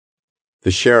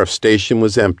The sheriff's station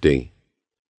was empty.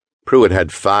 Pruitt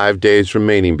had 5 days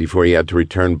remaining before he had to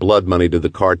return blood money to the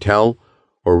cartel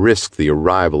or risk the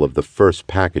arrival of the first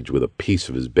package with a piece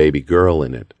of his baby girl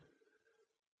in it.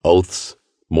 Oaths,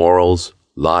 morals,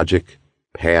 logic,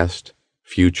 past,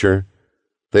 future,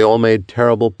 they all made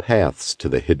terrible paths to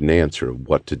the hidden answer of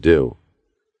what to do.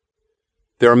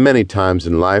 There are many times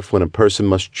in life when a person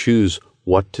must choose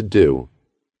what to do,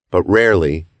 but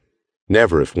rarely,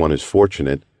 never if one is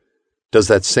fortunate, does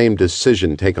that same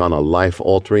decision take on a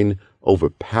life-altering,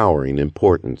 overpowering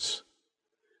importance.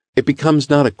 It becomes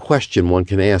not a question one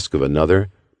can ask of another,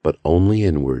 but only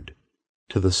inward,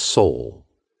 to the soul,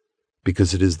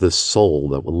 because it is the soul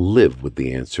that will live with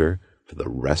the answer for the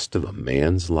rest of a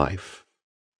man's life.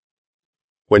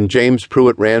 When James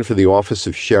Pruitt ran for the office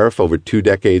of sheriff over 2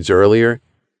 decades earlier,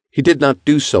 he did not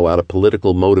do so out of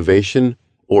political motivation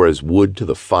or as wood to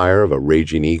the fire of a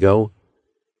raging ego.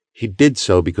 He did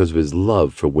so because of his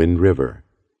love for Wind River,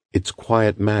 its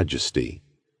quiet majesty,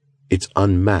 its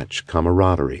unmatched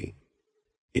camaraderie,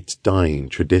 its dying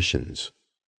traditions.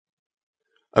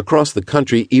 Across the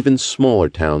country, even smaller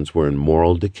towns were in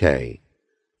moral decay.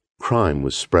 Crime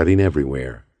was spreading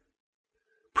everywhere.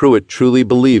 Pruitt truly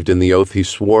believed in the oath he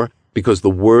swore because the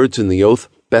words in the oath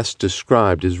best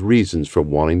described his reasons for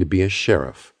wanting to be a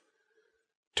sheriff: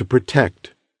 to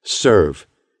protect, serve,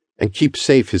 and keep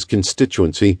safe his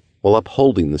constituency while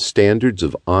upholding the standards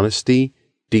of honesty,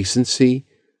 decency,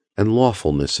 and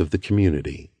lawfulness of the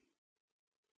community.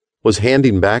 Was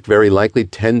handing back very likely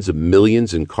tens of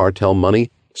millions in cartel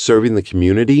money serving the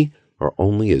community, or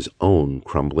only his own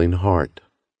crumbling heart?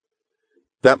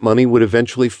 That money would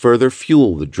eventually further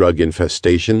fuel the drug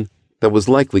infestation that was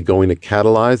likely going to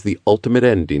catalyze the ultimate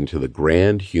ending to the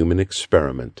grand human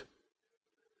experiment.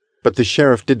 But the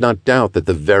sheriff did not doubt that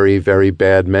the very, very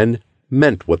bad men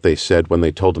meant what they said when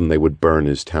they told him they would burn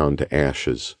his town to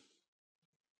ashes.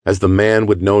 As the man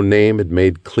with no name had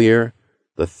made clear,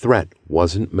 the threat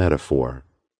wasn't metaphor.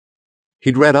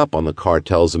 He'd read up on the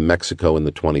cartels of Mexico in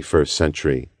the 21st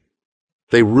century.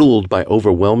 They ruled by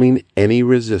overwhelming any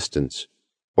resistance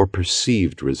or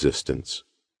perceived resistance.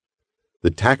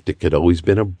 The tactic had always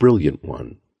been a brilliant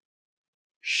one: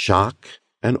 shock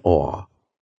and awe.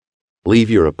 Leave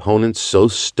your opponents so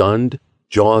stunned,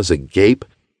 jaws agape,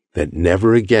 that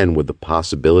never again would the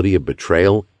possibility of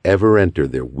betrayal ever enter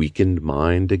their weakened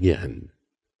mind again.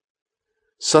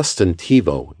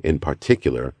 Sustantivo, in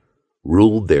particular,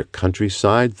 ruled their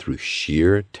countryside through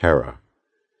sheer terror.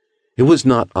 It was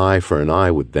not eye for an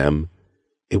eye with them,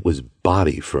 it was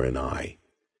body for an eye,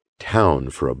 town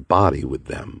for a body with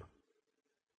them.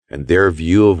 And their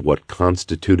view of what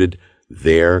constituted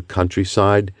their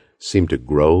countryside seemed to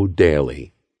grow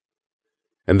daily.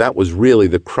 And that was really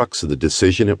the crux of the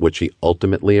decision at which he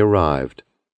ultimately arrived.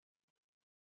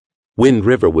 Wind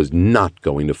River was not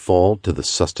going to fall to the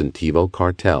Sustantivo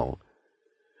cartel,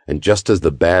 and just as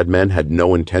the bad men had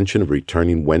no intention of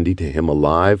returning Wendy to him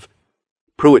alive,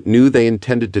 Pruitt knew they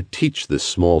intended to teach this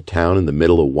small town in the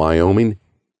middle of Wyoming,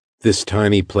 this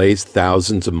tiny place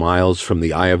thousands of miles from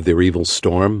the eye of their evil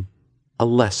storm, a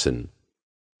lesson,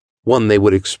 one they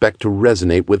would expect to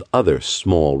resonate with other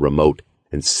small, remote,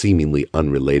 and seemingly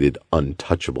unrelated,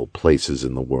 untouchable places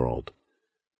in the world.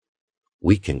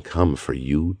 We can come for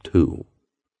you, too.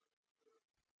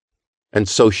 And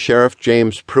so Sheriff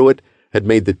James Pruitt had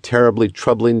made the terribly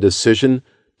troubling decision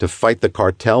to fight the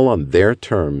cartel on their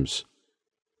terms.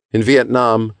 In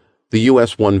Vietnam, the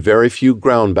U.S. won very few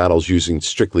ground battles using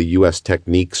strictly U.S.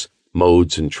 techniques,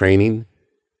 modes, and training.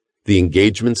 The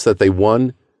engagements that they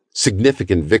won,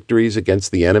 significant victories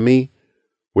against the enemy,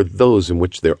 were those in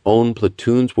which their own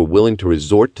platoons were willing to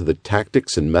resort to the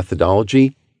tactics and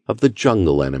methodology of the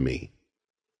jungle enemy.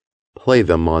 Play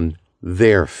them on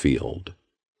their field.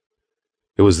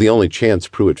 It was the only chance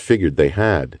Pruitt figured they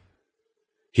had.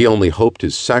 He only hoped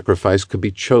his sacrifice could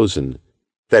be chosen,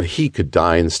 that he could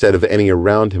die instead of any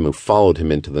around him who followed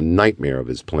him into the nightmare of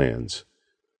his plans.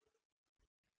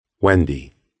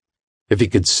 Wendy. If he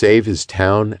could save his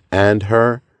town and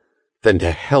her, then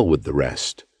to hell with the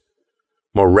rest.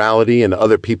 Morality and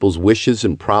other people's wishes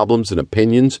and problems and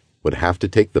opinions would have to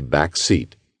take the back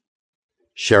seat.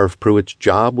 Sheriff Pruitt's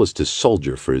job was to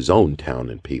soldier for his own town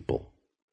and people.